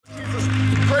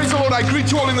I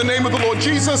greet you all in the name of the Lord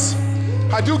Jesus.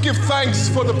 I do give thanks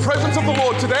for the presence of the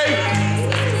Lord today.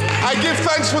 I give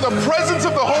thanks for the presence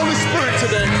of the Holy Spirit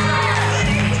today.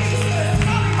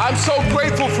 I'm so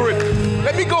grateful for it.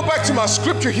 Let me go back to my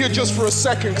scripture here just for a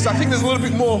second, because I think there's a little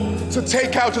bit more to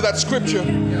take out of that scripture.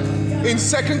 In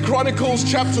 2 Chronicles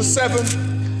chapter 7,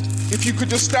 if you could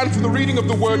just stand for the reading of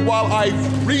the word while I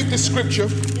read this scripture.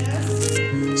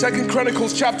 2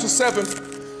 Chronicles chapter 7.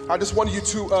 I just want you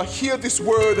to hear this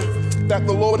word that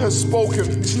the Lord has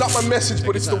spoken. It's not my message,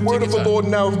 but it's the word of the Lord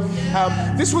now.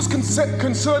 This was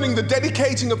concerning the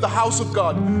dedicating of the house of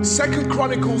God. 2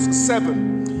 Chronicles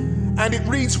 7. And it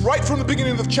reads right from the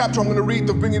beginning of the chapter. I'm going to read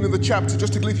the beginning of the chapter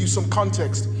just to give you some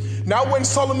context. Now when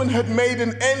Solomon had made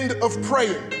an end of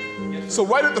praying. So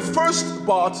right at the first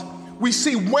part, we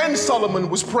see when Solomon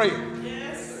was praying.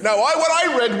 Now what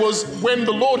I read was when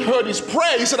the Lord heard his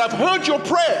prayer, he said, I've heard your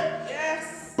prayer.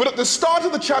 But at the start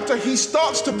of the chapter, he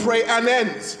starts to pray and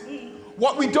ends.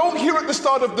 What we don't hear at the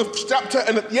start of the chapter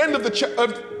and at the end of the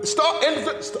at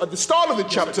the start of the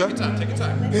chapter, take your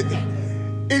time.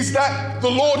 Is that the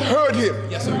Lord heard him.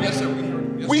 Yes, sir. Yes, sir.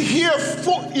 We hear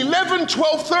 11,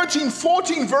 12, 13,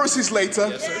 14 verses later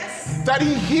that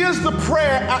he hears the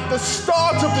prayer at the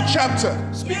start of the chapter.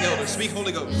 Speak, elder. Speak,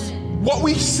 Holy Ghost. What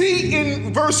we see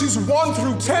in verses 1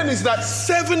 through 10 is that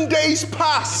 7 days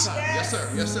pass. Yes, sir.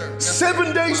 Yes, sir. Yes,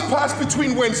 7 days pass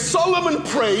between when Solomon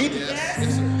prayed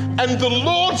and the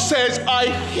Lord says, I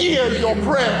hear your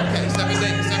prayer. Okay, 7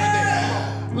 days. 7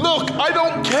 days. Look, I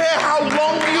don't care how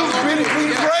long you've been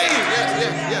praying.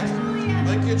 Yes.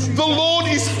 Thank you, Jesus. The Lord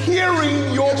is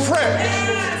hearing your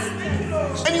prayer.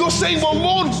 And you're saying, well,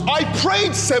 Lord, I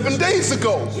prayed 7 days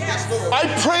ago. I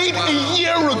prayed a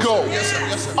year ago.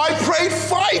 I prayed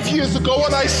 5 years ago,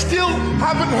 and I still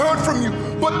haven't heard from you.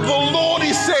 But the Lord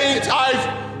is saying, I've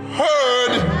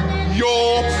heard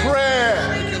your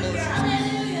prayer.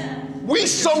 We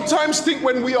sometimes think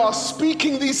when we are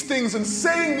speaking these things and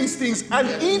saying these things and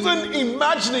even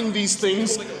imagining these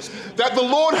things that the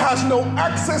Lord has no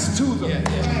access to them.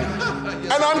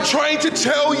 And I'm trying to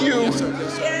tell you,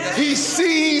 he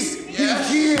sees, he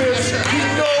hears, he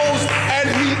knows, and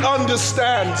he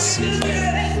understands.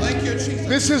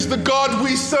 This is the God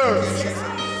we serve.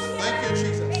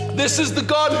 This is the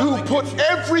God who put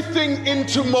everything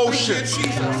into motion.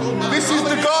 This is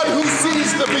the God who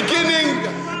sees the beginning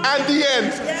and the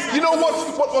end. You know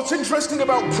what's interesting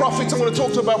about prophets? I'm going to talk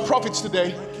to you about prophets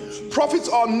today. Prophets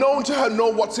are known to know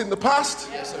what's in the past.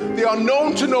 They are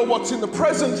known to know what's in the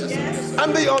present.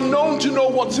 And they are known to know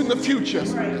what's in the future.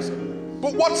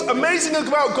 But what's amazing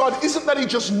about God isn't that he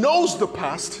just knows the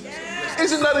past.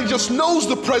 Isn't that he just knows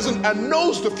the present and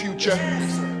knows the future.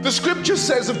 The scripture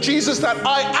says of Jesus that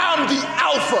I am the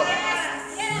Alpha.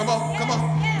 Come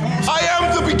on. I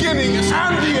am the beginning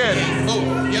and the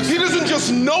end. He doesn't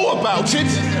just know about it.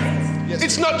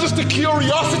 It's not just a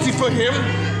curiosity for him.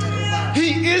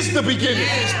 He is the beginning.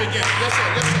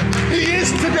 He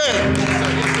is today.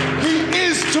 He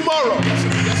is tomorrow.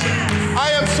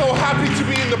 I am so happy to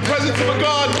be in the presence of a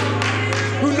God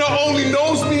who not only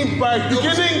knows me by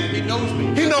beginning,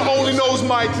 he not only knows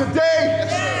my today,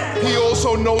 he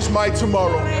also knows my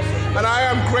tomorrow. And I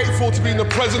am grateful to be in the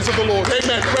presence of the Lord.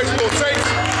 Amen. Praise the Lord.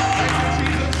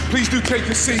 Saints, please do take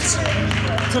your seats.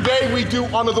 Today we do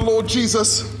honor the Lord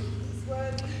Jesus.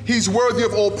 He's worthy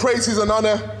of all praises and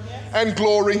honor and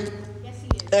glory,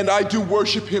 and I do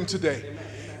worship him today.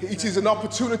 It is an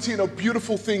opportunity and a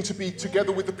beautiful thing to be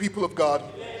together with the people of God.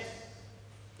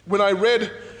 When I read,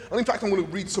 and in fact I'm going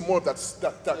to read some more of that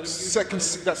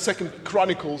second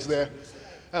Chronicles there.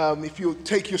 If you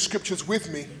take your scriptures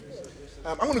with me,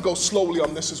 I'm going to go slowly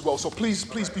on this as well, so please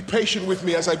be patient with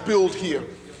me as I build here.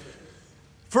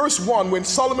 Verse 1, when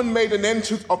Solomon made an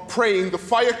end of praying, the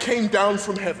fire came down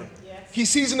from heaven. He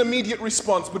sees an immediate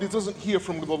response, but he doesn't hear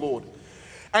from the Lord.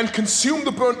 And consumed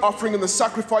the burnt offering and the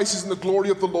sacrifices, and the glory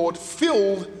of the Lord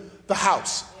filled the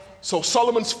house. So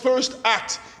Solomon's first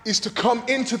act is to come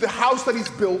into the house that he's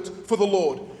built for the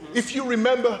Lord. If you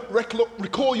remember,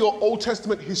 recall your Old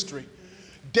Testament history.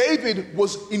 David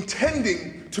was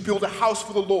intending to build a house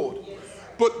for the Lord,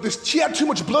 but he had too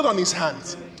much blood on his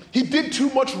hands. He did too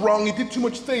much wrong, he did too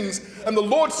much things, and the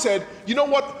Lord said, you know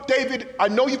what, David, I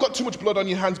know you've got too much blood on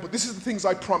your hands, but this is the things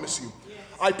I promise you.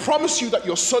 I promise you that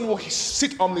your son will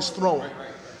sit on this throne.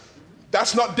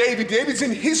 That's not David. David's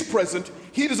in his present.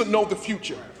 He doesn't know the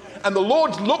future. And the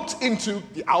Lord looked into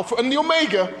the Alpha and the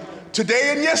Omega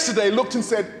today and yesterday, looked and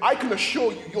said, I can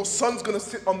assure you, your son's going to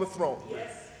sit on the throne.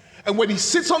 And when he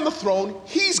sits on the throne,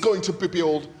 he's going to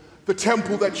build the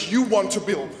temple that you want to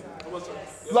build.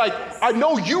 Like, I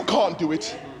know you can't do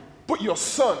it, but your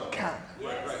son can.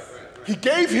 He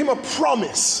gave him a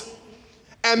promise.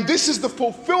 And this is the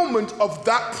fulfillment of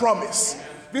that promise.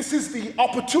 This is the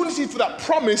opportunity for that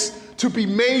promise to be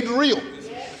made real.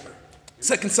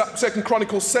 Second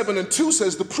Chronicles 7:2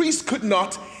 says, the priest could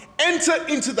not enter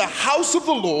into the house of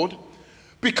the Lord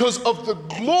because of the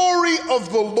glory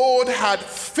of the Lord had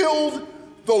filled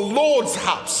the Lord's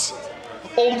house.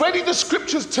 Already the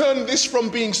scriptures turn this from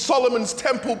being Solomon's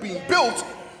temple being built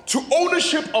to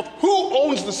ownership of who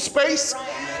owns the space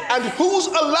and who's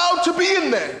allowed to be in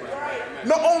there.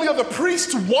 Not only are the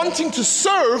priests wanting to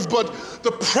serve, but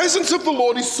the presence of the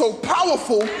Lord is so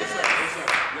powerful.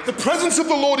 The presence of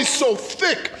the Lord is so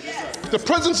thick. The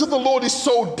presence of the Lord is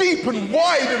so deep and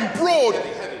wide and broad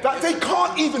that they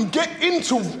can't even get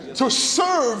into to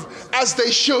serve as they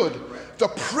should. The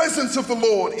presence of the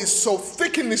Lord is so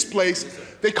thick in this place,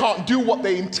 they can't do what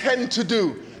they intend to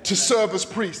do to serve as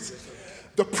priests.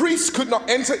 The priests could not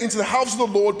enter into the house of the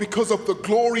Lord because of the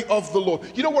glory of the Lord.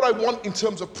 You know what I want in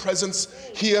terms of presence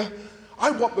here?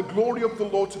 I want the glory of the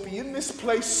Lord to be in this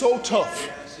place so tough.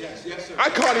 I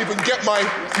can't even get my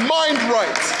mind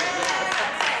right.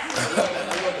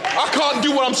 I can't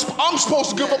do what I'm supposed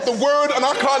to give up the word and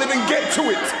I can't even get to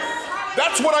it.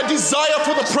 That's what I desire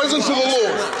for the presence of the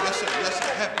Lord.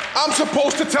 I'm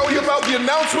supposed to tell you about the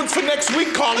announcements for next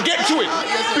week, can't get to it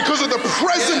because of the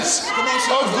presence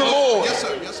of the Lord.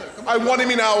 I want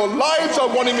him in our lives, I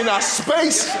want him in our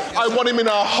space, I want him in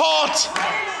our heart.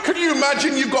 Can you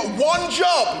imagine you've got one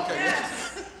job?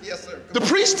 The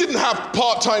priests didn't have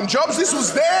part-time jobs. This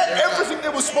was there. Everything they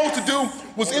were supposed to do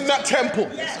was in that temple.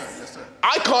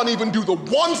 I can't even do the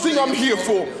one thing I'm here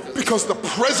for because the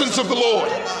presence of the Lord.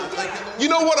 You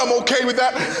know what? I'm okay with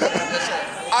that.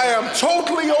 I am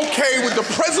totally okay with the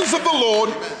presence of the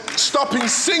Lord stopping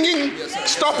singing,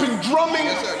 stopping drumming,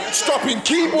 stopping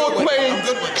keyboard playing,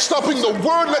 stopping the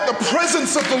word. Let the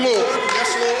presence of the Lord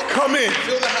come in.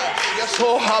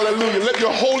 Oh, hallelujah. Let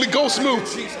your Holy Ghost move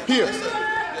here.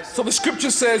 So the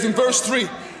scripture says in verse 3,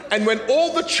 and when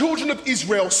all the children of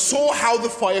Israel saw how the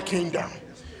fire came down,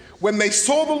 when they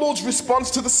saw the Lord's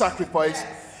response to the sacrifice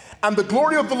and the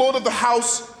glory of the Lord of the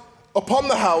house upon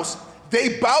the house,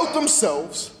 they bowed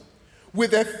themselves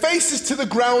with their faces to the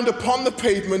ground upon the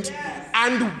pavement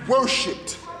and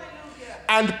worshipped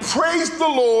and praised the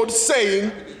Lord,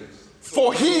 saying,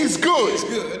 for he is good.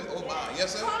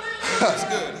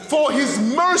 For his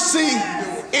mercy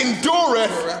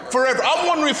endureth forever. I'm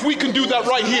wondering if we can do that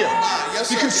right here.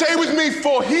 You can say with me,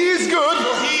 for he is good.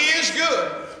 For he is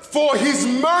good. For his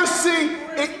mercy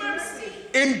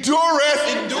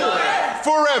endureth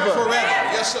forever.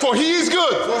 Yes, sir. For he is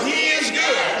good. For he is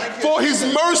good. For his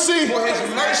mercy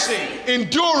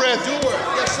endureth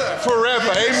Yes, sir.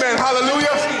 forever. Amen. Hallelujah.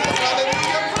 For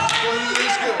he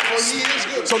is good. For he is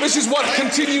good. So this is what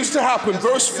continues to happen.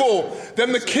 Verse 4.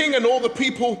 Then the king and all the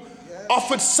people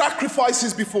offered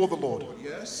sacrifices before the Lord.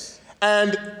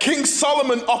 And King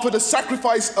Solomon offered a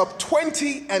sacrifice of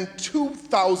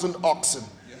 22,000 oxen.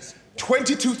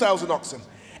 22,000 oxen.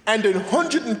 And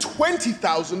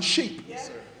 120,000 sheep.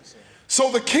 So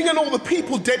the king and all the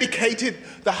people dedicated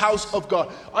the house of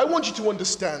God. I want you to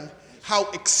understand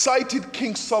how excited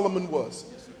King Solomon was.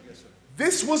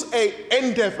 This was an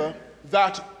endeavor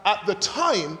that at the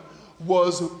time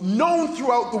was known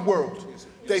throughout the world.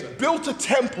 They built a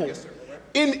temple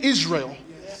in Israel,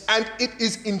 and it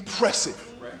is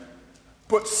impressive.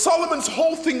 But Solomon's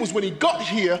whole thing was when he got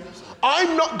here,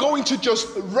 I'm not going to just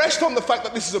rest on the fact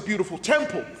that this is a beautiful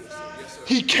temple.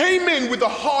 He came in with a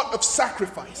heart of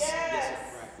sacrifice.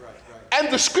 And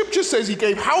the scripture says he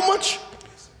gave how much?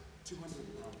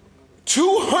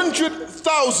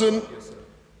 200,000.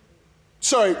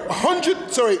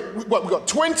 What we got?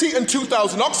 20 and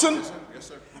 2,000 oxen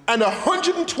and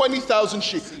 120,000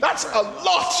 sheep. That's a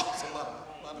lot.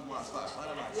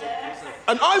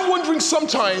 And I'm wondering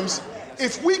sometimes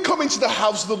if we come into the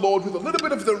house of the Lord with a little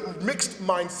bit of the mixed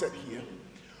mindset here,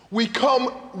 we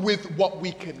come with what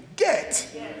we can get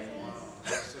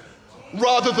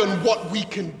rather than what we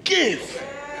can give.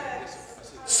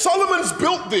 Solomon's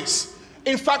built this.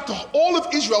 In fact, all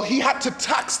of Israel, he had to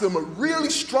tax them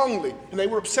really strongly, and they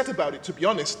were upset about it, to be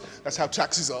honest. That's how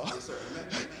taxes are.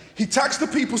 He taxed the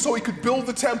people so he could build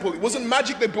the temple. It wasn't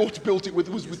magic they built it with,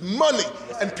 it was with money,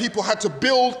 and people had to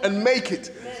build and make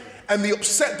it. And they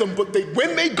upset them, but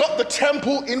when they got the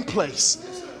temple in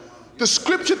place, the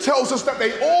scripture tells us that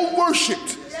they all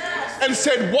worshipped and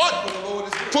said, what?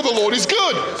 For the Lord is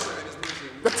good.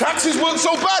 The taxes weren't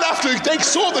so bad after they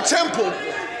saw the temple.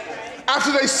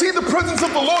 After they see the presence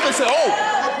of the Lord, they say,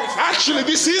 oh, actually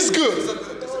this is good.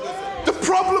 The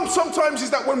problem sometimes is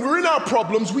that when we're in our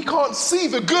problems, we can't see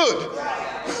the good.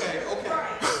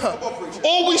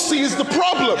 All we see is the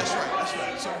problem. That's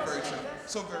right. So very true.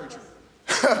 So very true.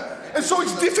 And so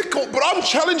it's difficult, but I'm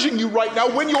challenging you right now,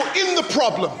 when you're in the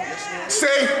problem,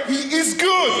 say, he is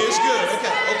good. He is good.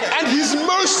 Okay. And his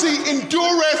mercy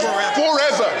endureth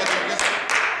forever.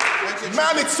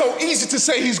 Man, it's so easy to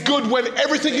say he's good when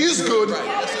everything is good. Right.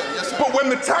 Yes, sir. But when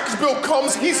the tax bill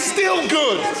comes, he's still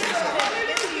good.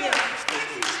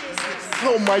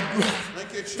 Oh my God.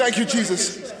 Thank you,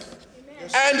 Jesus.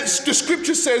 And the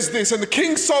scripture says this, and the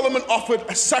King Solomon offered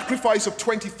a sacrifice of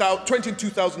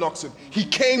 22,000 oxen. He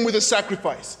came with a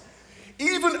sacrifice.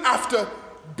 Even after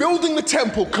building the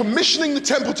temple, commissioning the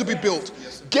temple to be built,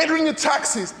 getting the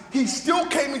taxes, he still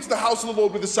came into the house of the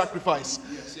Lord with a sacrifice.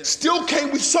 Still came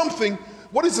with something.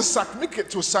 What is a sacrifice? Let me get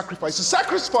to a sacrifice. A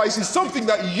sacrifice is something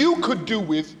that you could do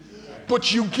with,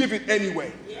 but you give it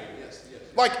anyway.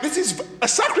 Like, a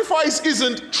sacrifice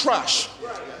isn't trash.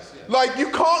 Like, you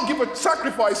can't give a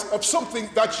sacrifice of something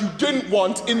that you didn't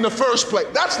want in the first place.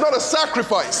 That's not a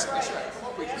sacrifice.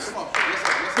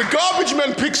 The garbage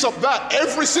man picks up that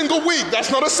every single week.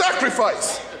 That's not a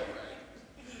sacrifice.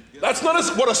 That's not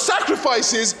what a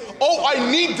sacrifice is. Oh, I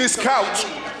need this couch,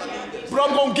 but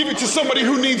I'm going to give it to somebody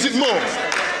who needs it more.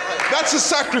 That's a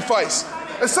sacrifice.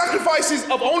 A sacrifice is,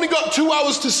 I've only got 2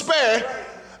 hours to spare,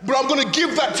 but I'm going to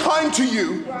give that time to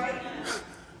you.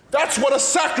 That's what a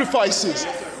sacrifice is.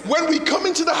 When we come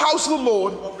into the house of the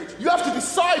Lord, you have to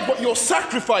decide what your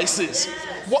sacrifice is.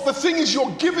 What the thing is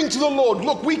you're giving to the Lord.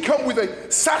 Look, we come with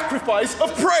a sacrifice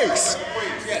of praise.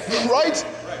 Right?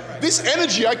 This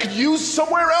energy I could use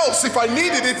somewhere else if I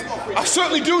needed it. I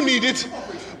certainly do need it.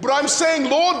 But I'm saying,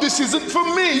 Lord, this isn't for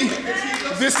me.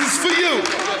 This is for you.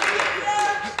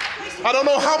 I don't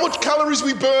know how much calories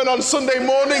we burn on Sunday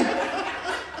morning,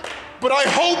 but I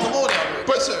hope,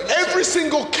 every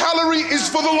single calorie is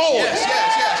for the Lord.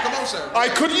 Yes. Come on, sir. I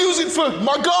could use it for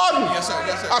my garden. Yes,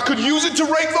 sir. I could use it to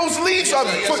rake those leaves I've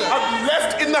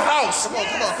left in the house. Come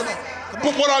on.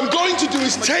 But what I'm going to do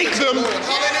is take them,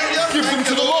 give them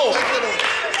to the Lord.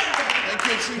 Thank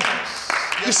you, Jesus.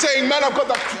 You're saying, man, I've got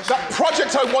that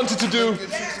project I wanted to do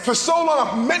for so long.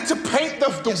 I've meant to paint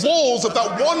the walls of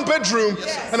that one bedroom,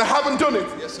 and I haven't done it.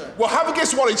 Well,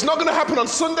 guess what? It's not going to happen on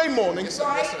Sunday morning,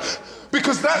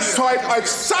 because that's why I've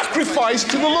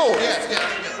sacrificed to the Lord.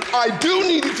 I do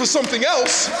need it for something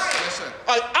else.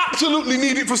 I absolutely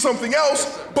need it for something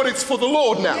else, but it's for the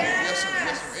Lord now.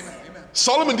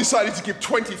 Solomon decided to give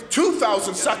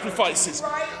 22,000 sacrifices.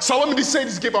 Solomon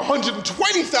decided to give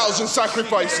 120,000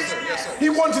 sacrifices. He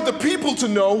wanted the people to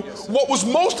know what was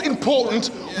most important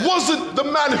wasn't the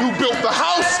man who built the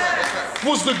house,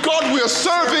 was the God we are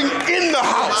serving in the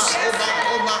house.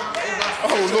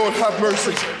 Oh, Lord, have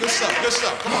mercy. Good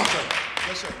stuff. Come on, sir.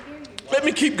 Yes, sir. Let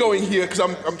me keep going here, because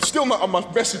I'm still not on my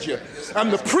message yet. And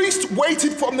the priests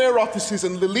waited from their offices,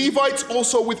 and the Levites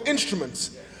also with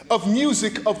instruments of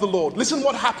music of the Lord. Listen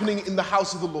what's happening in the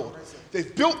house of the Lord.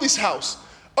 They've built this house.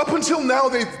 Up until now,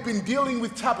 they've been dealing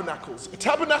with tabernacles. A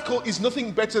tabernacle is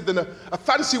nothing better than a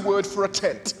fancy word for a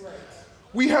tent.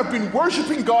 We have been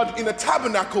worshiping God in a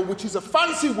tabernacle, which is a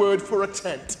fancy word for a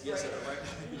tent.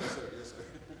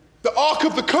 The Ark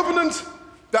of the Covenant,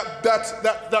 that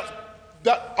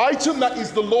item that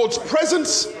is the Lord's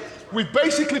presence, we've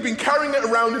basically been carrying it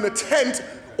around in a tent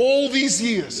all these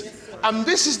years. And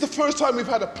this is the first time we've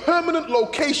had a permanent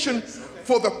location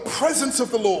for the presence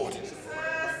of the Lord.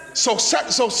 So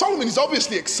Solomon is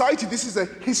obviously excited. This is a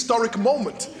historic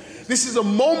moment. This is a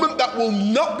moment that will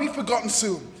not be forgotten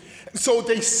soon. So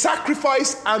they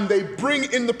sacrifice and they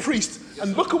bring in the priest.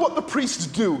 And look at what the priests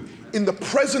do in the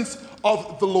presence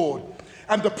of the Lord.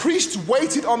 And the priests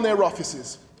waited on their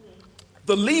offices.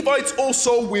 The Levites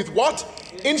also with what?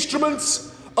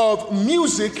 Instruments of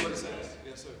music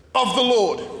of the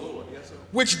Lord,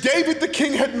 which David the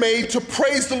king had made to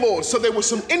praise the Lord. So there were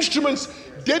some instruments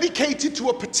dedicated to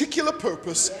a particular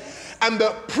purpose, and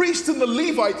the priests and the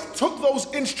Levites took those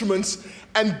instruments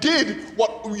and did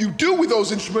what you do with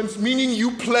those instruments, meaning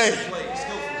you play.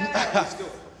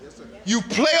 You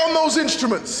play on those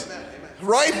instruments,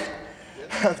 right?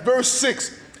 Verse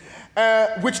 6,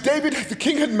 which David the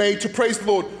king had made to praise the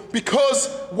Lord, because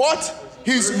what?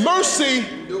 His mercy.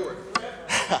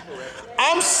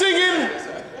 I'm singing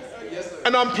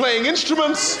and I'm playing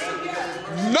instruments,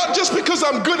 not just because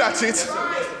I'm good at it,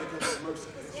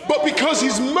 but because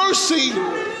his mercy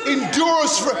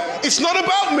endures for. It's not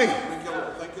about me.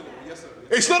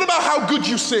 It's not about how good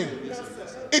you sing.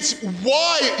 It's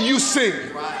why you sing.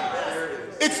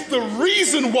 It's the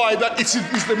reason why that it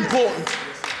is important.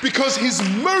 Because his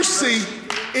mercy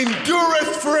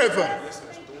endureth forever.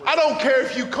 I don't care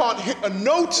if you can't hit a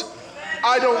note.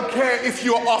 I don't care if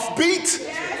you're off beat.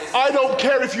 I don't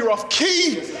care if you're off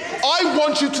key. I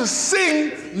want you to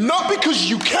sing, not because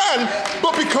you can,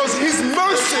 but because his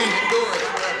mercy.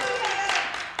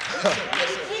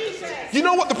 You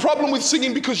know what the problem with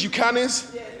singing because you can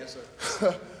is?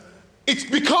 It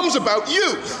becomes about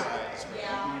you.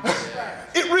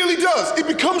 It really does. It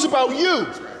becomes about you.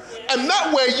 And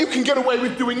that way you can get away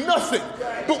with doing nothing.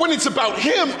 But when it's about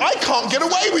him, I can't get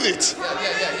away with it.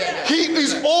 He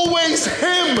is always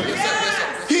him.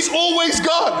 He's always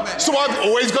God. So I've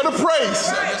always got to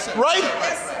praise. Right?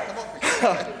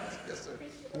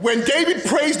 When David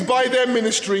praised by their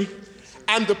ministry,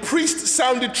 and the priest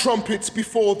sounded trumpets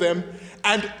before them,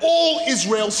 and all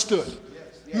Israel stood.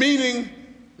 Meaning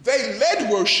they led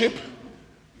worship,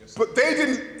 but they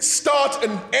didn't start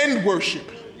and end worship.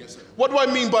 What do I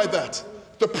mean by that?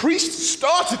 The priest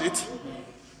started it,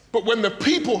 but when the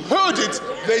people heard it,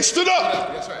 they stood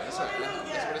up.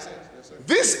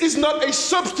 This is not a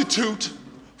substitute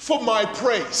for my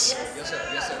praise.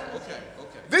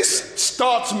 This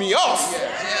starts me off,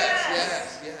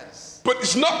 but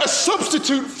it's not a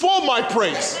substitute for my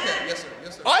praise.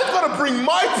 I've got to bring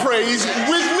my praise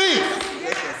with me.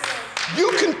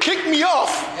 You can kick me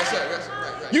off.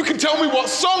 You can tell me what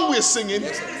song we're singing,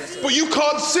 but you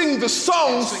can't sing the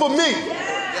songs for me.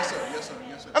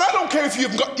 And I don't care if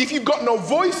you've got no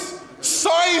voice,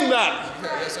 sign that.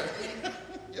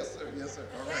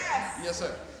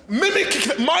 Mimic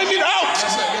it, mime it out.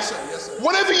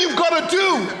 Whatever you've got to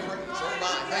do.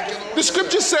 The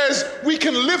scripture says we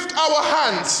can lift our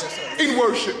hands in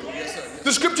worship.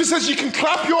 The scripture says you can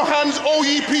clap your hands, all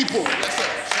ye people.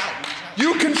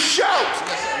 You can shout.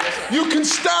 You can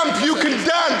stamp. You can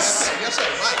dance.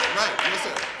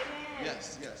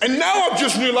 And now I've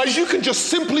just realized you can just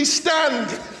simply stand.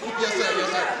 That's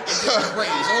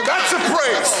a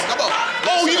praise.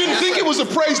 Oh, you didn't think it was a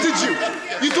praise, did you?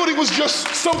 You thought it was just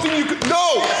something you could.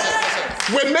 No.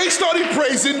 When they started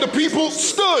praising, the people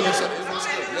stood.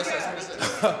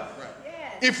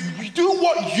 If you do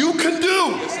what you can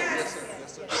do.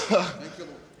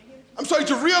 I'm starting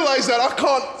to realize that I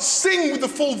can't sing with the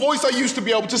full voice I used to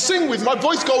be able to sing with. My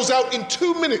voice goes out in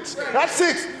 2 minutes. That's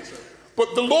it.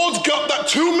 But the Lord's got that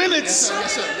 2 minutes.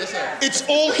 It's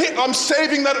all hit. I'm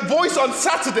saving that voice on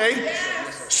Saturday,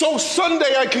 so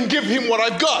Sunday I can give him what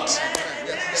I've got.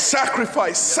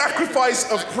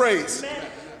 Sacrifice of praise.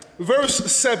 Verse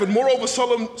 7, moreover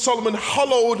Solomon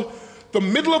hallowed the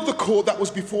middle of the court that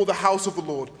was before the house of the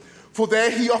Lord. For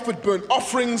there he offered burnt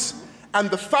offerings and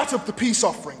the fat of the peace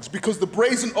offerings, because the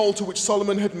brazen altar which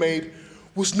Solomon had made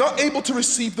was not able to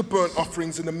receive the burnt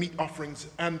offerings and the meat offerings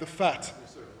and the fat.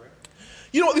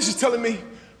 You know what this is telling me?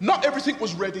 Not everything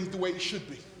was ready the way it should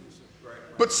be.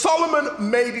 But Solomon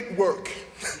made it work.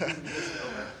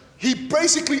 He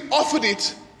basically offered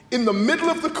it in the middle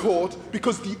of the court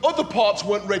because the other parts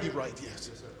weren't ready right yet.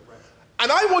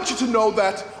 And I want you to know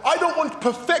that I don't want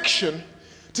perfection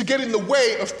to get in the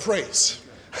way of praise.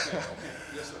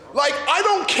 Like, I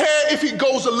don't care if it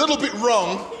goes a little bit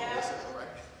wrong.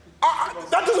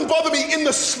 That doesn't bother me in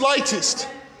the slightest.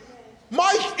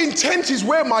 My intent is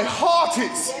where my heart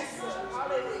is.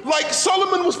 Like,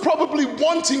 Solomon was probably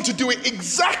wanting to do it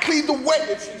exactly the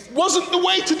way. Wasn't the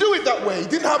way to do it that way. He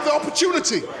didn't have the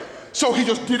opportunity. So he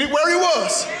just did it where he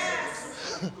was.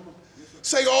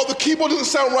 Saying, oh, the keyboard doesn't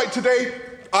sound right today.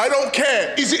 I don't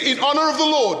care. Is it in honor of the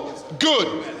Lord?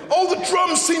 Good. Oh, the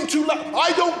drums seem too loud.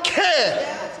 I don't care.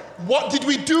 What did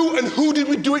we do and who did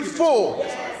we do it for?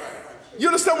 You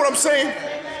understand what I'm saying?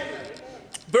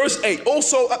 Verse 8,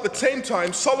 also at the same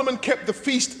time, Solomon kept the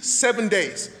feast 7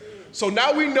 days. So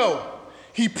now we know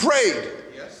he prayed,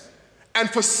 and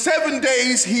for 7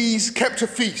 days he's kept a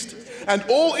feast, and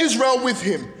all Israel with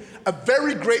him, a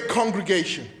very great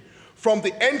congregation, from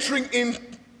the entering in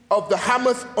of the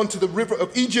Hamath unto the river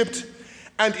of Egypt.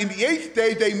 And in the 8th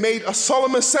day they made a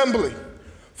solemn assembly,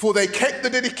 for they kept the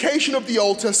dedication of the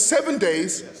altar 7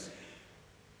 days,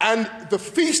 and the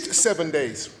feast 7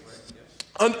 days.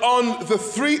 And on the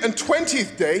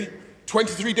 23rd day,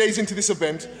 23 days into this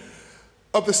event,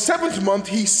 of the 7th month,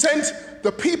 he sent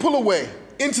the people away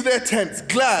into their tents,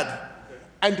 glad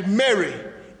and merry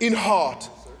in heart.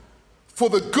 For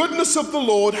the goodness of the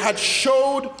Lord had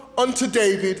showed unto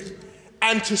David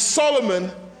and to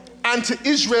Solomon and to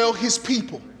Israel his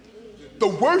people. The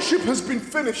worship has been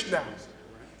finished now.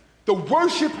 The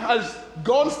worship has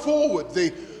gone forward.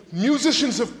 The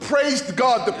musicians have praised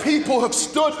God. The people have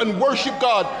stood and worshiped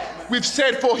God. We've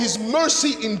said, for his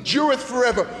mercy endureth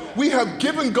forever. We have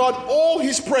given God all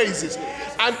his praises.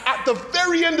 And at the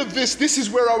very end of this is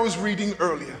where I was reading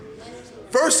earlier.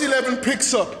 Verse 11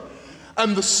 picks up.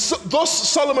 And thus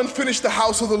Solomon finished the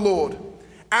house of the Lord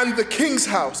and the king's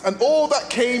house, and all that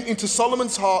came into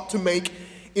Solomon's heart to make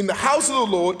in the house of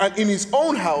the Lord and in his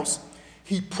own house,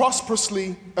 he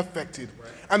prosperously effected.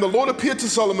 And the Lord appeared to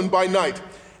Solomon by night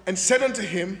and said unto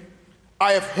him,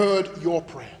 I have heard your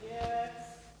prayer.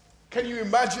 Can you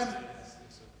imagine?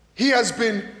 He has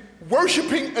been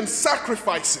worshiping and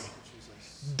sacrificing.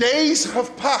 Days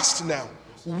have passed now.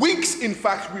 Weeks, in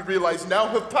fact, we realize now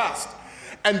have passed.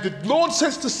 And the Lord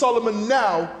says to Solomon,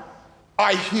 now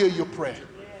I hear your prayer.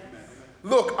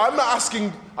 Look, I'm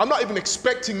not even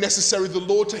expecting necessarily the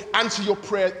Lord to answer your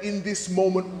prayer in this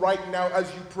moment right now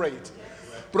as you prayed.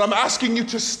 But I'm asking you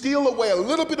to steal away a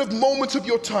little bit of moments of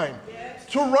your time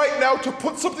to right now to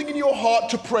put something in your heart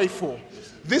to pray for.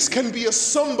 This can be a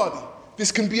somebody.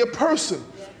 This can be a person.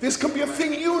 This can be a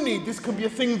thing you need. This can be a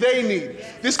thing they need.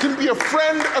 This can be a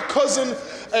friend, a cousin,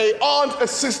 an aunt, a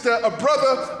sister, a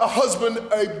brother, a husband,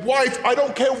 a wife. I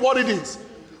don't care what it is.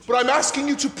 But I'm asking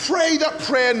you to pray that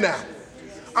prayer now.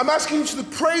 I'm asking you to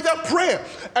pray that prayer.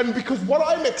 And because what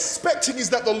I'm expecting is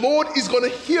that the Lord is going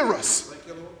to hear us.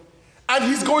 And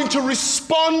he's going to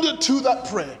respond to that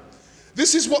prayer.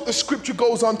 This is what the scripture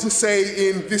goes on to say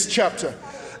in this chapter.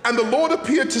 And the Lord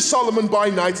appeared to Solomon by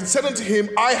night and said unto him,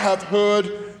 I have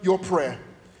heard your prayer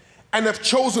and have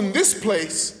chosen this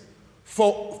place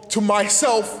to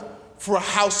myself for a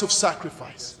house of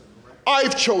sacrifice.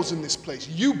 I've chosen this place.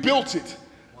 You built it,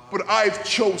 but I've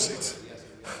chosen it.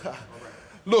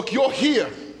 Look, you're here.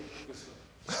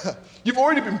 You've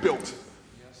already been built.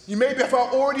 You maybe have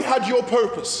already had your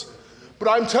purpose. But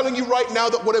I'm telling you right now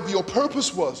that whatever your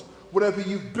purpose was, whatever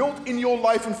you built in your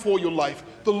life and for your life,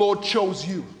 the Lord chose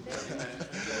you.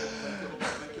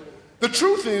 The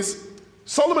truth is,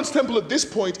 Solomon's temple at this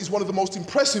point is one of the most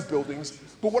impressive buildings,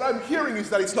 but what I'm hearing is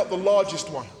that it's not the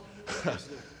largest one.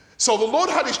 So the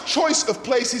Lord had his choice of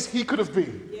places he could have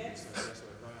been.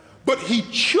 But he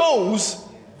chose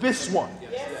this one.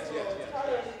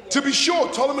 To be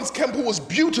sure, Solomon's temple was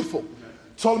beautiful.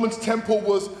 Solomon's temple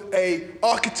was an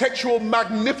architectural,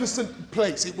 magnificent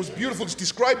place. It was beautiful. It's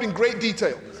described in great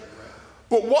detail.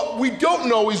 But what we don't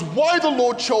know is why the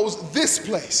Lord chose this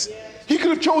place. He could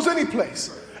have chose any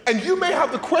place. And you may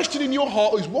have the question in your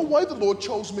heart is, well, why the Lord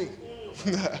chose me?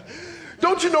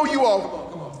 Don't you know you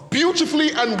are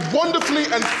beautifully and wonderfully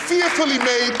and fearfully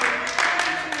made?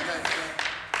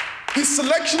 His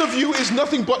selection of you is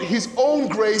nothing but his own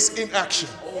grace in action.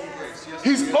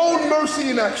 His own mercy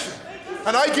in action.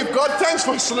 And I give God thanks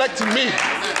for selecting me.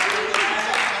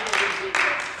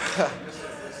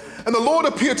 And the Lord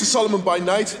appeared to Solomon by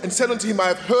night and said unto him, I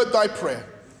have heard thy prayer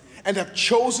and have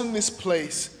chosen this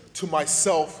place to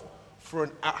myself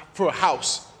for a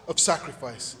house of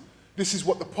sacrifice. This is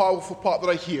what the powerful part that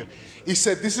I hear. He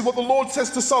said, this is what the Lord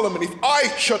says to Solomon. If I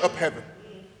shut up heaven,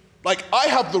 like I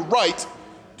have the right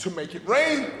to make it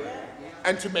rain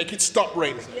and to make it stop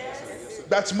raining.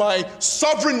 That's my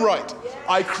sovereign right.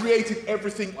 I created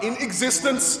everything in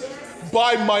existence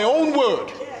by my own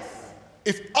word.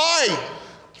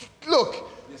 Look,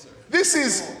 this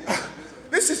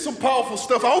is some powerful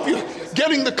stuff. I hope you're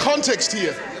getting the context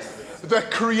here. The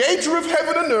creator of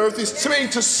heaven and earth is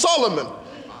saying to Solomon,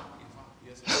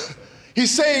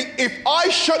 he's saying, if I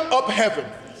shut up heaven,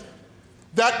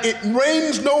 that it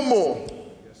rains no more.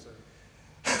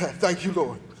 Thank you,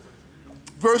 Lord.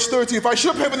 Verse 30, if I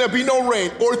shut up heaven, there be no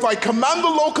rain, or if I command the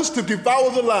locusts to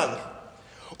devour the land,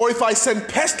 or if I send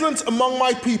pestilence among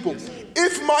my people,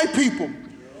 if my people,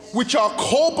 which are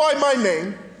called by my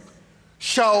name,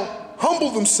 shall humble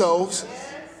themselves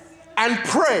and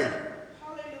pray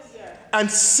and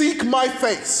seek my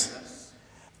face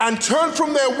and turn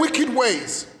from their wicked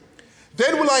ways,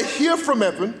 then will I hear from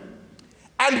heaven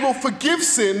and will forgive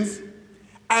sins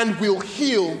and will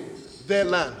heal their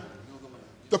land.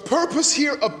 The purpose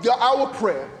here of our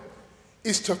prayer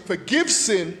is to forgive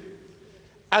sin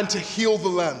and to heal the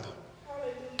land.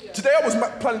 Today I was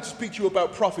planning to speak to you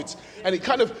about prophets, and it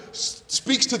kind of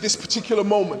speaks to this particular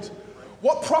moment.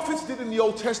 What prophets did in the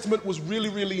Old Testament was really,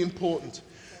 really important.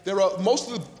 There are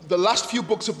most of the last few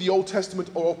books of the Old Testament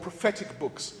are all prophetic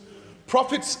books.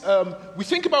 Prophets, we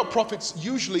think about prophets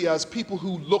usually as people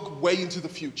who look way into the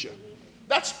future.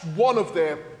 That's one of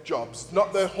their jobs,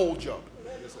 not their whole job.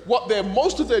 What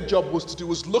most of their job was to do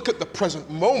was look at the present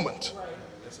moment.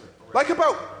 Like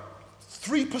about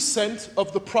 3%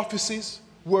 of the prophecies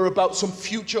were about some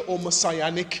future or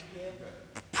messianic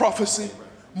prophecy.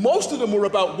 Most of them were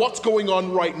about what's going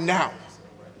on right now.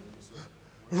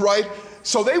 Right?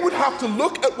 So they would have to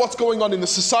look at what's going on in the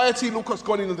society, look what's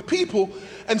going on in the people,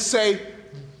 and say,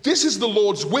 this is the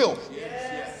Lord's will.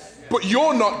 But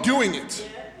you're not doing it.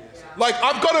 Like,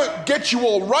 I've got to get you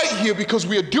all right here because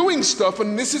we are doing stuff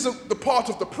and this isn't the part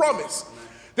of the promise.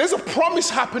 There's a promise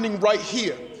happening right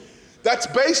here that's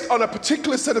based on a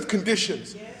particular set of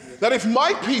conditions. That if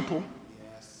my people,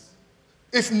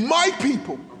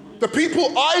 the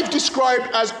people I've described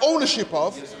as ownership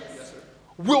of,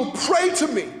 will pray to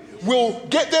me, will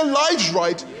get their lives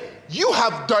right, you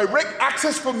have direct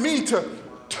access for me to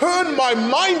turn my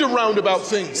mind around about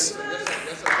things.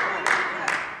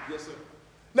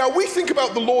 Now we think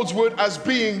about the Lord's word as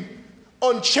being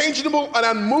unchangeable and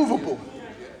unmovable.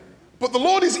 But the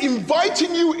Lord is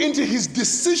inviting you into his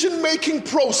decision-making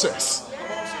process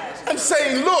and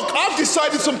saying, look, I've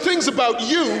decided some things about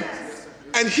you.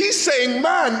 And he's saying,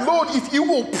 man, Lord, if you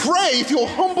will pray, if you'll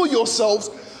humble yourselves,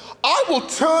 I will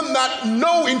turn that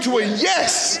no into a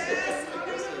yes.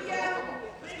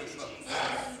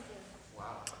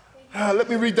 Let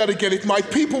me read that again. If my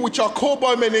people which are called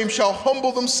by my name shall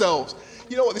humble themselves.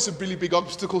 You know what? This is a really big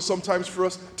obstacle sometimes for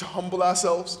us, to humble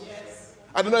ourselves.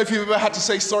 I don't know if you've ever had to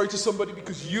say sorry to somebody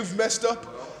because you've messed up.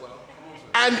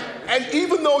 And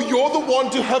even though you're the one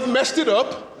to have messed it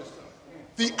up,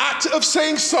 the act of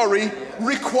saying sorry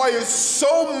requires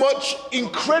so much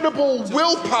incredible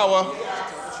willpower.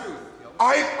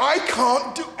 I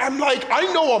can't do, I'm like,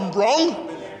 I know I'm wrong.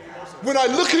 When I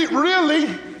look at it really,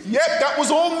 yep, that was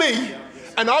all me.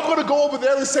 And I've got to go over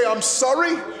there and say, I'm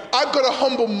sorry. I've got to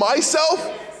humble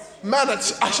myself. Man,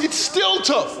 it's still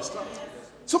tough.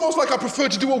 It's almost like I prefer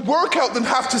to do a workout than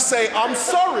have to say, I'm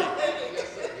sorry.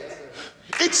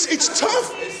 It's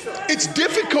tough. It's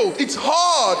difficult. It's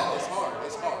hard.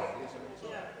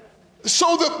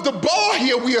 So the bar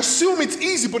here, we assume it's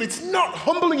easy, but it's not.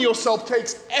 Humbling yourself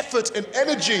takes effort and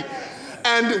energy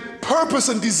and purpose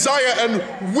and desire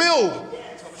and will.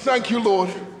 Thank you, Lord.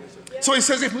 So he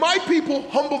says, if my people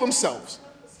humble themselves,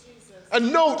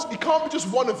 and note, it can't be just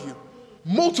one of you,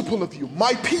 multiple of you,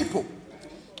 my people,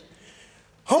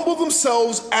 humble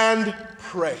themselves and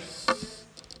pray.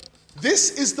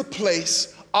 This is the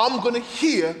place I'm going to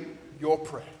hear your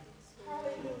prayer.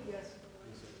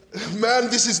 Man,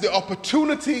 this is the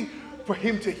opportunity for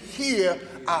him to hear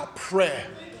our prayer.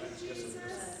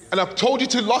 And I've told you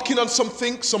to lock in on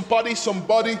something, somebody,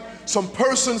 some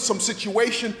person, some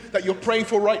situation that you're praying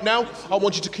for right now. I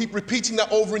want you to keep repeating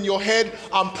that over in your head.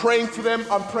 I'm praying for them.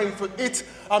 I'm praying for it.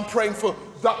 I'm praying for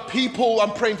that people.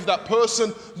 I'm praying for that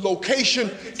person, location.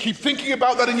 Keep thinking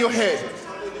about that in your head.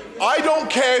 I don't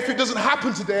care if it doesn't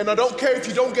happen today, and I don't care if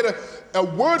you don't get a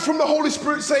word from the Holy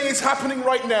Spirit saying it's happening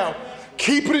right now.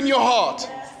 Keep it in your heart.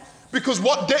 Because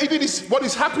what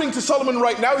is happening to Solomon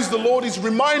right now is the Lord is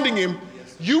reminding him,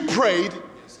 you prayed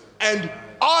and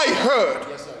I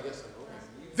heard.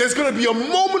 There's going to be a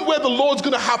moment where the Lord's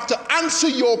going to have to answer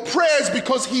your prayers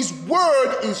because his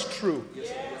word is true.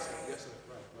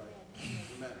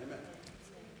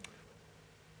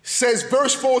 Says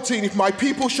verse 14, if my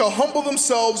people shall humble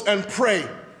themselves and pray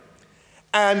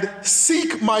and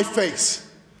seek my face,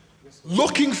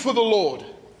 looking for the Lord.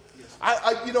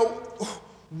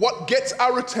 What gets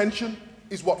our attention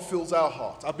is what fills our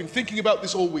heart. I've been thinking about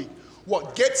this all week.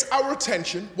 What gets our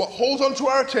attention, what holds on to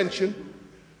our attention,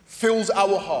 fills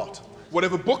our heart.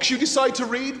 Whatever books you decide to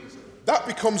read, that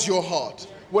becomes your heart.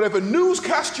 Whatever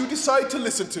newscast you decide to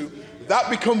listen to, that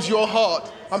becomes your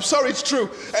heart. I'm sorry, it's true.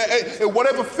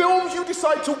 Whatever films you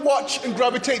decide to watch and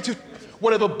gravitate to,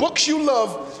 whatever books you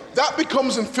love, that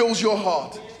becomes and fills your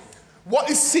heart. What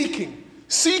is seeking?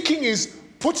 Seeking is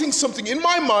putting something in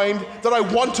my mind that I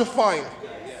want to find.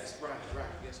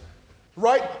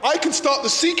 Right? I can start the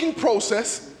seeking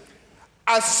process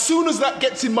as soon as that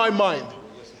gets in my mind.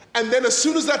 And then as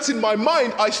soon as that's in my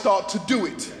mind, I start to do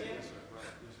it.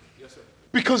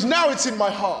 Because now it's in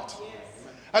my heart.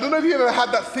 I don't know if you ever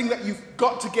had that thing that you've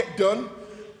got to get done.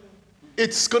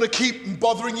 It's going to keep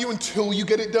bothering you until you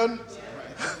get it done.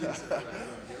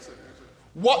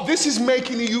 What this is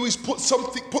making you is put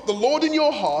the Lord in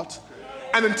your heart,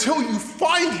 and until you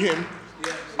find him,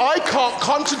 I can't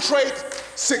concentrate,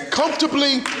 sit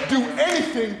comfortably, do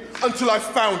anything until I've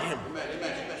found him.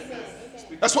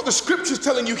 That's what the scripture's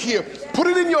telling you here. Put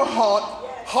it in your heart,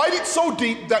 hide it so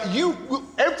deep that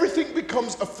everything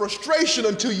becomes a frustration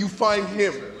until you find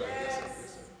him.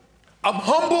 I'm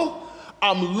humble,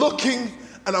 I'm looking,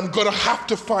 and I'm gonna have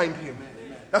to find him.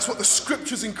 That's what the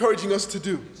scripture's encouraging us to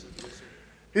do.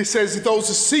 It says, those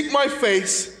who seek my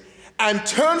face and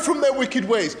turn from their wicked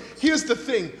ways. Here's the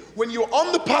thing, when you're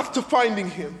on the path to finding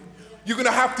him, you're gonna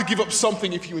have to give up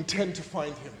something if you intend to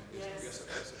find him.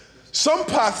 Some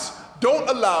paths don't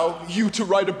allow you to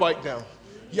ride a bike down.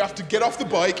 You have to get off the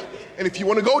bike, and if you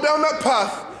want to go down that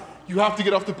path, you have to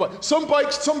get off the bike. Some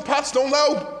paths don't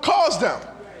allow cars down.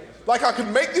 Like I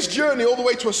can make this journey all the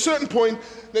way to a certain point,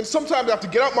 then sometimes I have to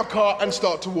get out my car and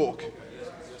start to walk.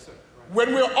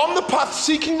 When we're on the path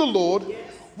seeking the Lord,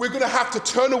 we're going to have to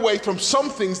turn away from some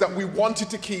things that we wanted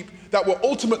to keep that were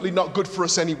ultimately not good for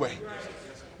us anyway.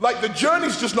 Like the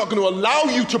journey's just not going to allow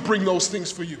you to bring those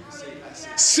things for you.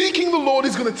 Seeking the Lord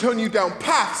is going to turn you down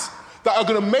paths that are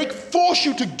going to force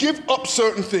you to give up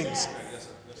certain things.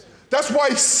 That's why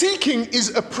seeking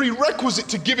is a prerequisite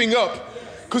to giving up,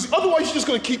 because otherwise you're just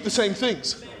going to keep the same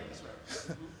things.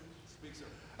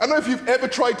 I don't know if you've ever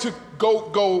tried to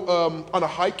go on a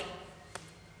hike.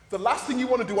 The last thing you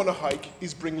want to do on a hike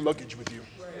is bring luggage with you.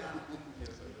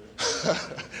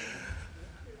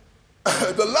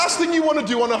 The last thing you want to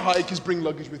do on a hike is bring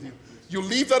luggage with you. You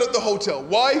leave that at the hotel.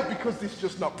 Why? Because it's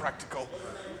just not practical.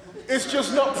 It's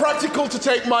just not practical to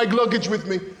take my luggage with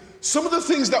me. Some of the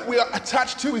things that we are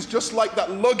attached to is just like that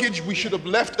luggage we should have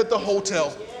left at the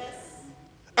hotel.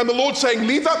 And the Lord's saying,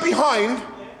 leave that behind,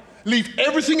 leave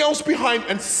everything else behind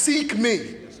and seek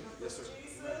me.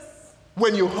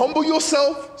 When you humble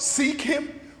yourself, seek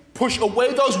him, push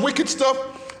away those wicked stuff.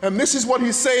 And this is what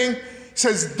he's saying. He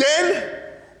says, then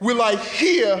will I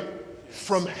hear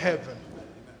from heaven.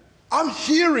 I'm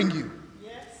hearing you.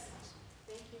 Yes.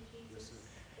 Thank you, Jesus.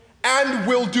 And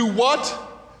will do what?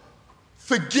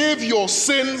 Forgive your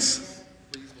sins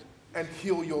and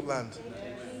heal your land.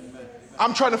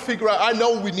 I'm trying to figure out, I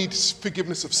know we need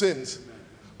forgiveness of sins,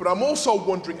 but I'm also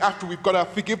wondering, after we've got our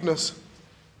forgiveness,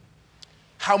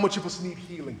 how much of us need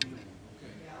healing?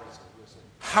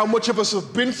 How much of us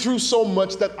have been through so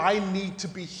much that I need to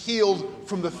be healed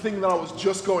from the thing that I was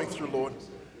just going through, Lord?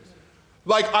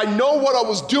 Like, I know what I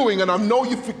was doing, and I know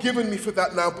you've forgiven me for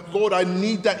that now, but Lord, I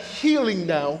need that healing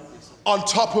now on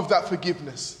top of that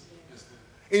forgiveness.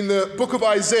 In the book of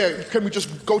Isaiah, can we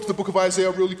just go to the book of Isaiah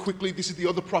really quickly? This is the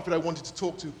other prophet I wanted to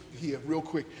talk to here real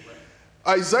quick.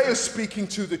 Isaiah is speaking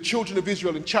to the children of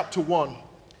Israel in chapter 1.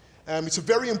 It's a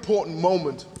very important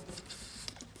moment.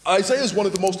 Isaiah is one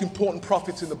of the most important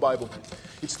prophets in the Bible.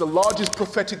 It's the largest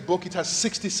prophetic book. It has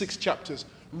 66 chapters.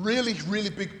 Really, really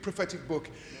big prophetic book.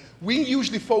 We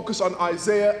usually focus on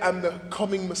Isaiah and the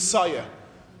coming Messiah.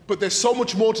 But there's so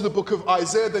much more to the book of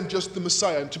Isaiah than just the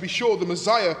Messiah. And to be sure, the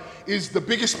Messiah is the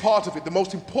biggest part of it, the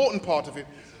most important part of it.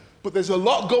 But there's a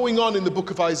lot going on in the book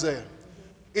of Isaiah.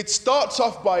 It starts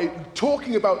off by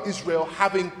talking about Israel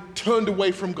having turned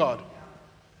away from God,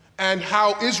 and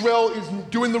how Israel is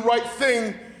doing the right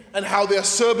thing, and how they're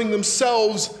serving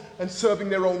themselves and serving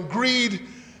their own greed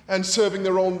and serving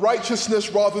their own righteousness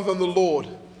rather than the Lord.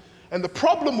 And the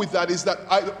problem with that is that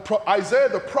Isaiah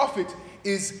the prophet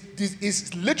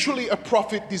is literally a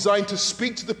prophet designed to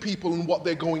speak to the people and what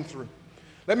they're going through.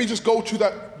 Let me just go to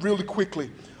that really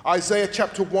quickly. Isaiah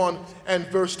chapter 1 and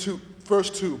verse 2.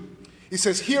 It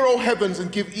says, hear, O heavens,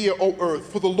 and give ear, O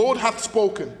earth, for the Lord hath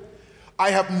spoken. I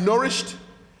have nourished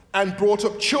and brought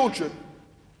up children,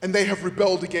 and they have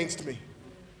rebelled against me.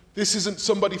 This isn't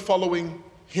somebody following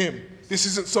him. This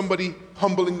isn't somebody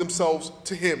humbling themselves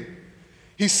to him.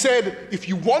 He said, if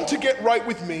you want to get right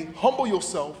with me, humble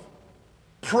yourself,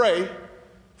 pray,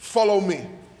 follow me.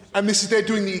 And they're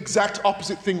doing the exact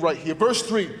opposite thing right here. Verse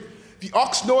 3, the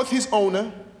ox knoweth his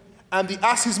owner, and the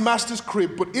ass his master's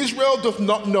crib, but Israel doth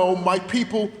not know, my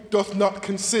people doth not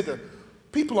consider.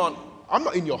 I'm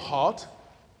not in your heart.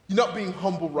 You're not being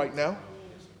humble right now.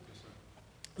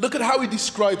 Look at how he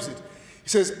describes it. He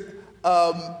says,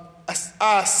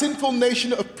 a sinful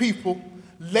nation of people,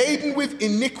 laden with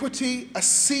iniquity, a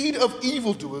seed of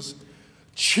evildoers,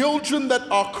 children that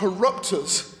are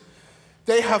corrupters.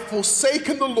 They have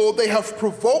forsaken the Lord. They have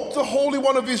provoked the Holy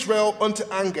One of Israel unto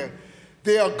anger.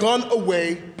 They are gone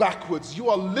away backwards. You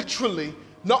are literally,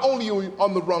 not only are you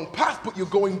on the wrong path, but you're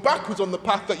going backwards on the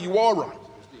path that you are on.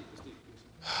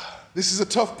 This is a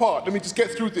tough part. Let me just get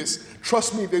through this.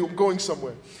 Trust me, they're going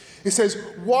somewhere. It says,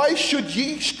 why should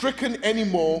ye stricken any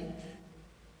more?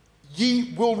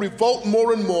 Ye will revolt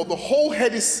more and more. The whole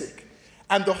head is sick,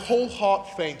 and the whole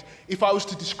heart faint. If I was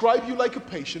to describe you like a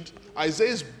patient, Isaiah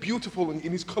is beautiful in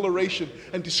his coloration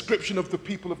and description of the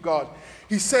people of God.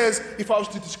 He says, if I was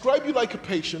to describe you like a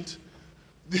patient,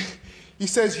 he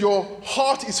says, your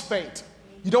heart is faint.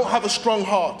 You don't have a strong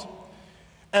heart.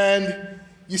 And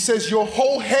he says, your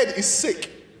whole head is sick.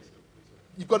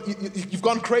 You've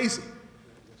gone crazy.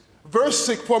 Verse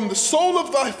 6, from the sole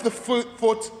of the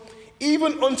foot,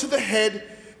 even unto the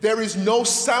head, there is no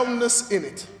soundness in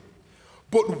it,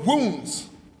 but wounds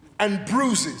and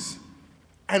bruises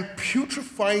and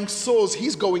putrefying sores.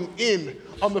 He's going in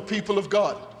on the people of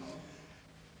God.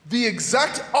 The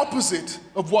exact opposite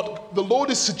of what the Lord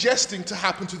is suggesting to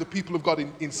happen to the people of God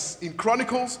in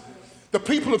Chronicles. The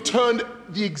people have turned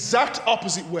the exact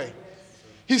opposite way.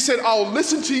 He said, I will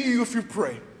listen to you if you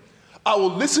pray. I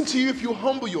will listen to you if you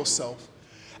humble yourself.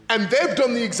 And they've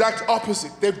done the exact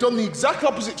opposite. They've done the exact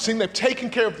opposite thing. They've taken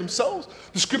care of themselves.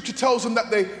 The scripture tells them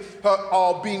that they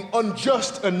are being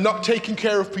unjust and not taking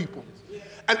care of people.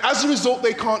 And as a result,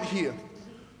 they can't hear.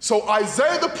 So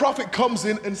Isaiah the prophet comes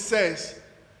in and says,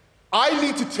 I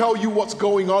need to tell you what's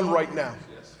going on right now.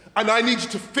 And I need you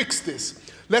to fix this.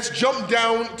 Let's jump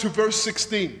down to verse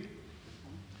 16.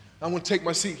 I'm going to take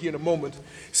my seat here in a moment.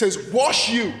 It says, wash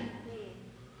you,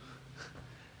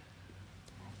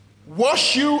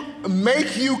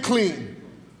 make you clean.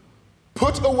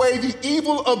 Put away the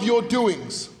evil of your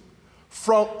doings.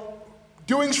 From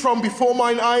before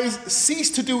mine eyes,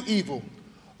 cease to do evil.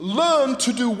 Learn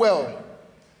to do well.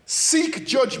 Seek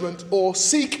judgment or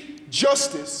seek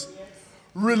justice.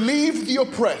 Relieve the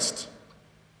oppressed.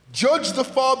 Judge the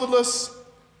fatherless.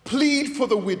 Plead for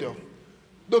the widow.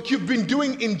 Look, you've been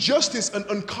doing injustice and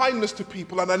unkindness to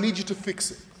people, and I need you to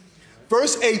fix it.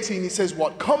 Verse 18, he says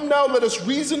what? Come now, let us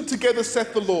reason together,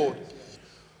 saith the Lord.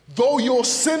 Though your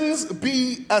sins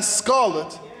be as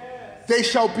scarlet, they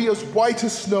shall be as white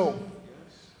as snow.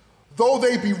 Though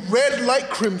they be red like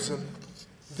crimson,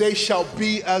 they shall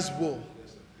be as wool.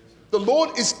 The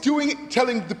Lord is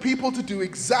telling the people to do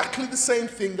exactly the same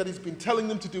thing that he's been telling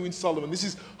them to do in Solomon. This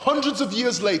is hundreds of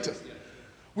years later.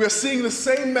 We are seeing the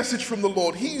same message from the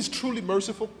Lord. He is truly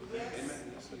merciful.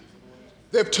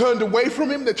 They've turned away from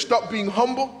him. They've stopped being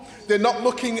humble. They're not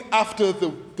looking after the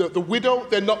widow.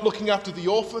 They're not looking after the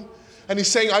orphan. And he's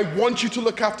saying, I want you to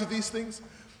look after these things.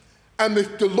 And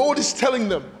the Lord is telling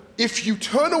them, if you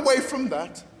turn away from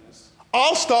that,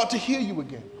 I'll start to hear you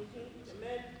again.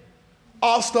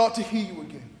 I'll start to hear you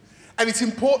again. And it's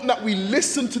important that we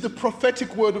listen to the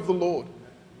prophetic word of the Lord.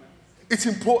 It's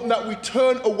important that we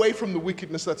turn away from the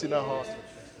wickedness that's in our heart.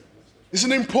 It's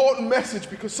an important message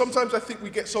because sometimes I think we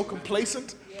get so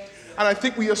complacent and I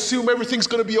think we assume everything's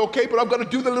going to be okay, but I've got to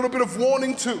do the little bit of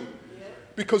warning too,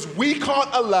 because we can't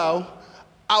allow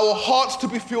our hearts to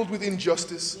be filled with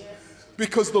injustice,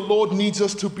 because the Lord needs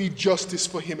us to be justice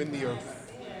for him in the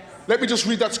earth. Let me just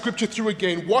read that scripture through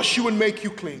again. Wash you and make you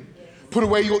clean. Put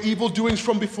away your evil doings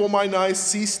from before mine eyes.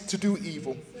 Cease to do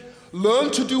evil. Learn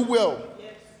to do well.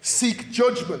 Seek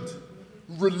judgment.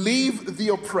 Relieve the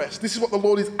oppressed. This is what the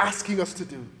Lord is asking us to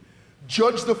do.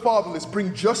 Judge the fatherless.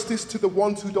 Bring justice to the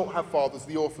ones who don't have fathers,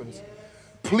 the orphans.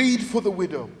 Plead for the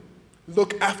widow.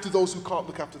 Look after those who can't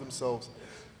look after themselves.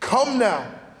 Come now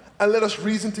and let us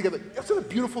reason together. Isn't it a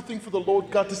beautiful thing for the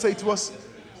Lord God to say to us?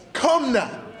 Come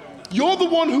now. You're the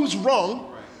one who's wrong.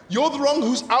 You're the one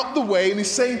who's out the way, and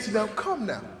he's saying to you now, come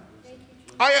now.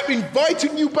 I am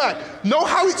inviting you back. Know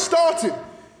how it started.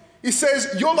 He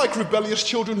says, you're like rebellious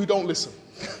children who don't listen.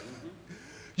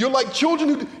 You're like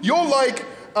children you're like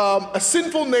a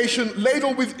sinful nation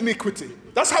ladled with iniquity.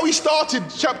 That's how he started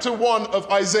chapter 1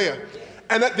 of Isaiah.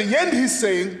 And at the end he's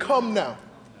saying, come now.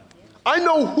 I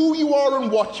know who you are and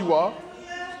what you are,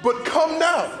 but come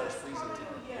now.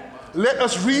 Let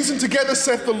us reason together,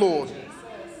 saith the Lord.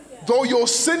 Though your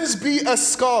sins be as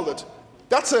scarlet.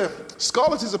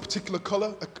 Scarlet is a particular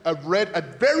color, a red, a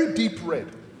very deep red.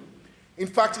 In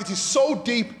fact, it is so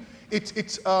deep,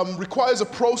 it requires a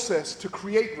process to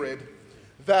create red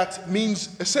that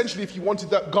means essentially if you wanted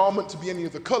that garment to be any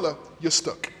other color, you're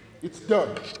stuck. It's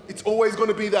done. It's always going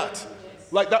to be that.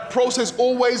 Like that process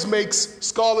always makes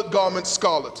scarlet garments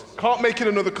scarlet. Can't make it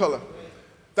another color.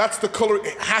 That's the color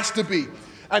it has to be.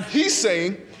 And he's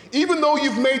saying, even though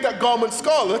you've made that garment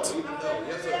scarlet,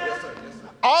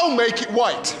 I'll make it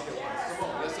white.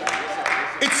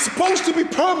 It's supposed to be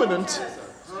permanent.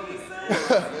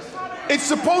 It's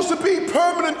supposed to be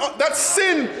permanent. That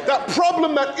sin, that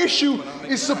problem, that issue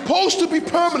is supposed to be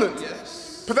permanent.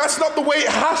 But that's not the way it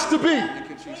has to be.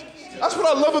 That's what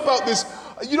I love about this.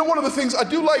 You know, one of the things, I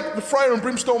do like the fire and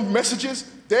brimstone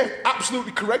messages. They're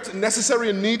absolutely correct and necessary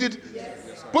and needed.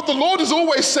 But the Lord has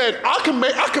always said, I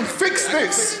can fix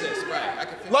this.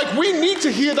 Like, we need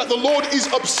to hear that the Lord is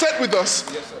upset with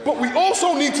us, but we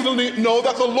also need to know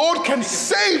that the Lord can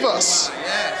save us.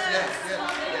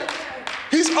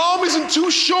 His arm isn't too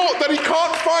short that he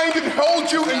can't find and hold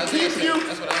you and keep you.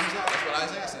 That's what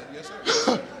Isaiah said. Yes,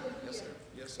 sir. Yes, sir.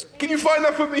 Yes, sir. Can you find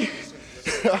that for me?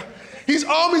 His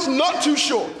arm is not too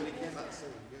short.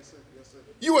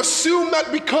 You assume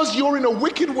that because you're in a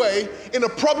wicked way, in a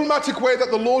problematic way, that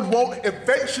the Lord won't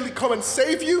eventually come and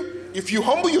save you. If you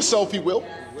humble yourself, he will.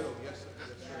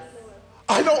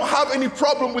 I don't have any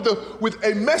problem with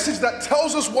a message that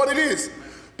tells us what it is.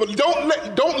 But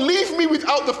don't leave me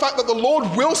without the fact that the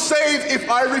Lord will save if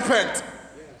I repent.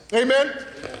 Amen?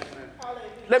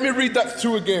 Let me read that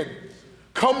through again.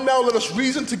 Come now, let us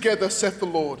reason together, saith the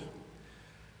Lord.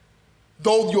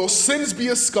 Though your sins be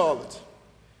as scarlet,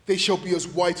 they shall be as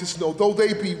white as snow. Though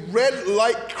they be red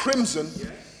like crimson,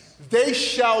 they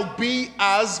shall be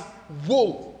as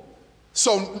wool.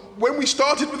 So when we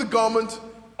started with the garment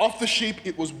of the sheep,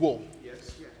 it was wool.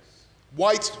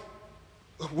 White,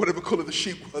 whatever color the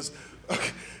sheep was,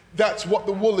 that's what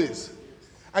the wool is.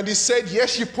 And he said,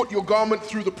 yes, you put your garment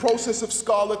through the process of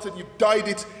scarlet and you dyed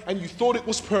it and you thought it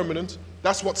was permanent.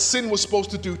 That's what sin was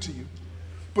supposed to do to you.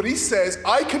 But he says,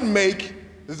 I can make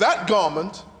that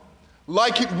garment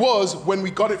like it was when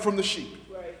we got it from the sheep.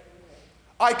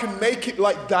 I can make it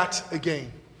like that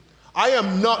again. I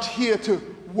am not here to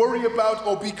worry about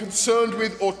or be concerned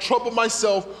with or trouble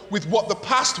myself with what the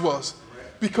past was,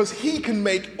 because he can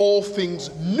make all things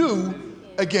new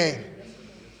again.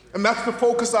 And that's the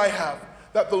focus I have,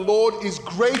 that the Lord is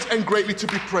great and greatly to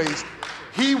be praised.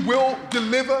 He will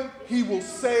deliver, he will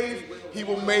save, he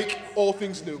will make all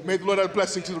things new. May the Lord add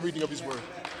blessing to the reading of his word.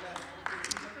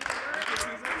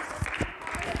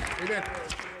 Amen.